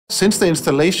Since the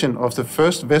installation of the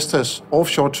first Vestas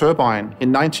offshore turbine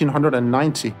in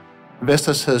 1990,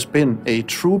 Vestas has been a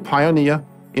true pioneer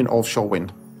in offshore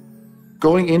wind.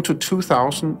 Going into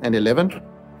 2011,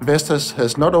 Vestas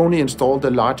has not only installed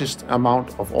the largest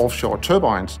amount of offshore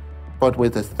turbines, but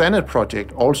with the TenneT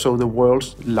project also the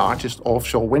world's largest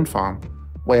offshore wind farm,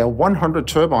 where 100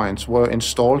 turbines were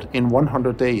installed in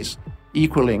 100 days,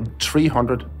 equaling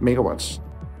 300 megawatts.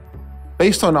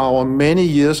 Based on our many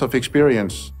years of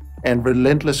experience and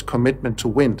relentless commitment to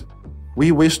wind,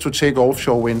 we wish to take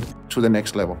offshore wind to the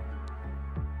next level.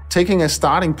 Taking a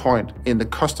starting point in the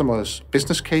customer's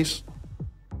business case,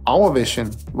 our vision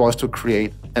was to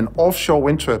create an offshore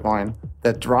wind turbine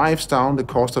that drives down the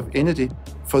cost of energy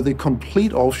for the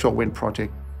complete offshore wind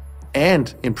project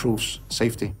and improves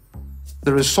safety.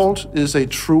 The result is a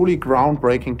truly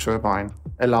groundbreaking turbine,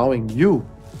 allowing you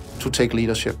to take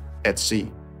leadership at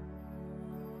sea.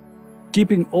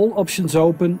 Keeping all options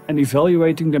open and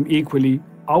evaluating them equally,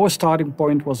 our starting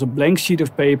point was a blank sheet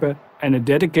of paper and a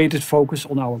dedicated focus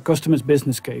on our customer's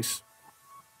business case.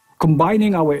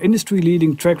 Combining our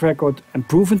industry-leading track record and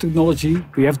proven technology,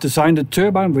 we have designed a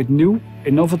turbine with new,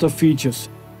 innovative features,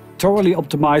 thoroughly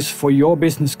optimized for your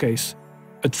business case.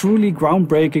 A truly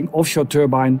groundbreaking offshore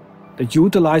turbine that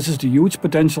utilizes the huge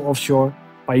potential offshore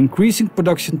by increasing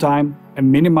production time and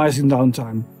minimizing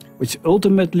downtime, which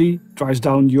ultimately drives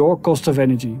down your cost of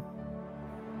energy.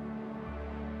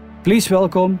 Please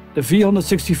welcome the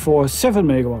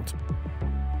V164-7.0.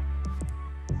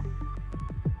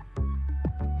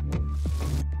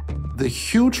 The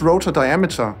huge rotor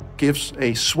diameter gives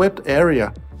a swept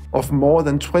area of more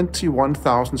than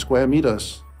 21,000 square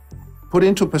meters. Put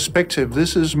into perspective,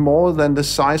 this is more than the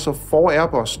size of 4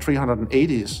 Airbus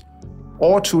 380s,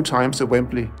 or 2 times the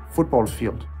Wembley football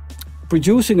field.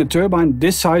 Producing a turbine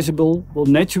this sizable will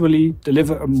naturally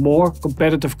deliver a more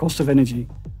competitive cost of energy,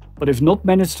 but if not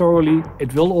managed thoroughly,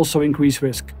 it will also increase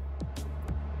risk.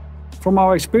 From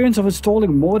our experience of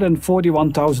installing more than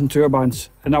 41,000 turbines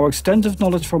and our extensive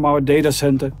knowledge from our data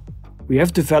center, we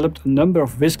have developed a number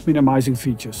of risk-minimizing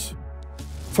features.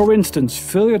 For instance,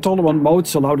 failure-tolerant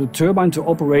modes allow the turbine to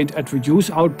operate at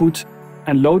reduced output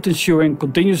and load, ensuring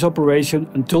continuous operation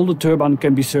until the turbine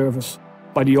can be serviced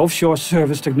by the offshore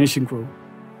service technician crew.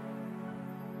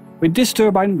 With this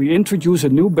turbine, we introduce a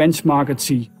new benchmark at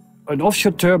sea, an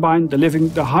offshore turbine delivering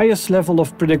the highest level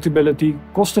of predictability,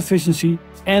 cost efficiency,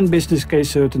 and business case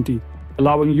certainty,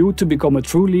 allowing you to become a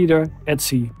true leader at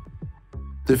sea.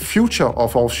 The future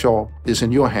of offshore is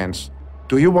in your hands.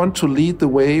 Do you want to lead the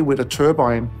way with a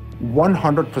turbine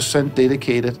 100%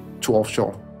 dedicated to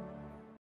offshore?